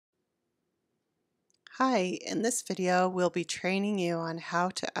Hi, in this video we'll be training you on how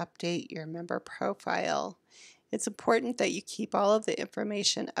to update your member profile. It's important that you keep all of the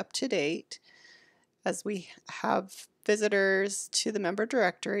information up to date as we have visitors to the member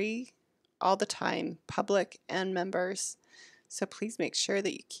directory all the time, public and members. So please make sure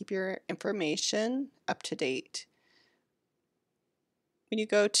that you keep your information up to date. When you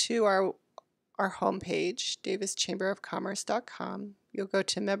go to our homepage, davischamberofcommerce.com, you'll go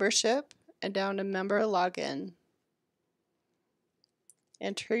to membership and down to member login.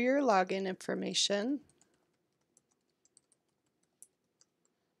 Enter your login information.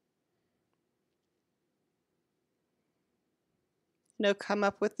 And it'll come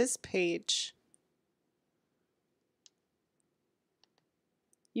up with this page.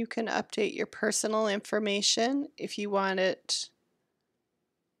 You can update your personal information if you want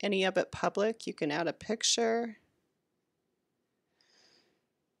any of it public. You can add a picture,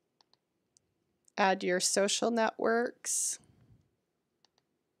 add your social networks,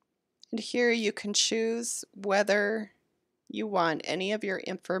 and here you can choose whether you want any of your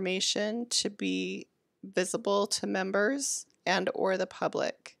information to be visible to members and or the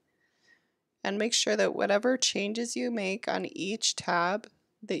public. And make sure that whatever changes you make on each tab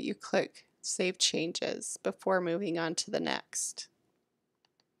that you click Save Changes before moving on to the next.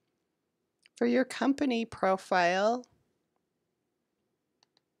 For your company profile,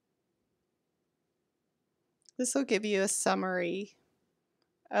 this will give you a summary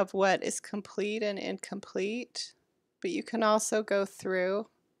of what is complete and incomplete, but you can also go through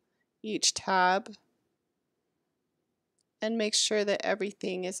each tab and make sure that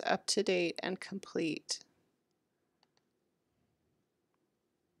everything is up to date and complete.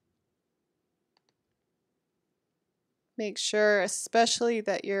 Make sure especially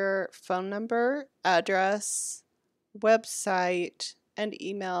that your phone number, address, website, and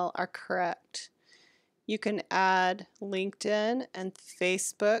email are correct. You can add LinkedIn and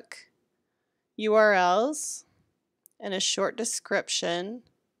Facebook URLs and a short description,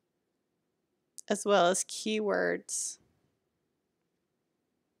 as well as keywords.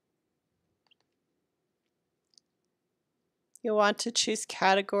 You'll want to choose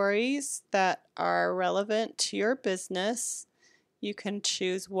categories that are relevant to your business. You can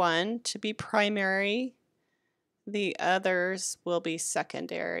choose one to be primary, the others will be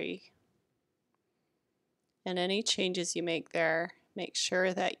secondary. And any changes you make there, make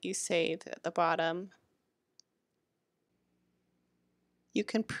sure that you save at the bottom. You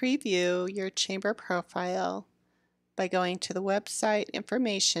can preview your chamber profile by going to the website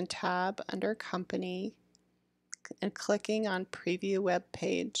information tab under company and clicking on preview web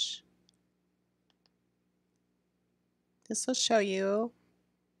page. This will show you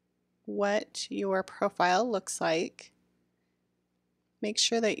what your profile looks like. Make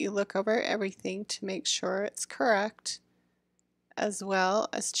sure that you look over everything to make sure it's correct, as well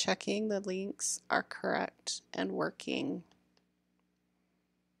as checking the links are correct and working.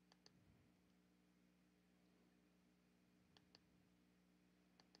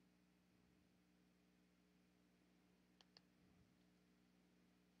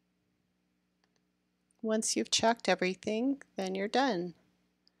 Once you've checked everything, then you're done.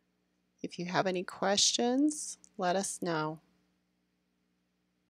 If you have any questions, let us know.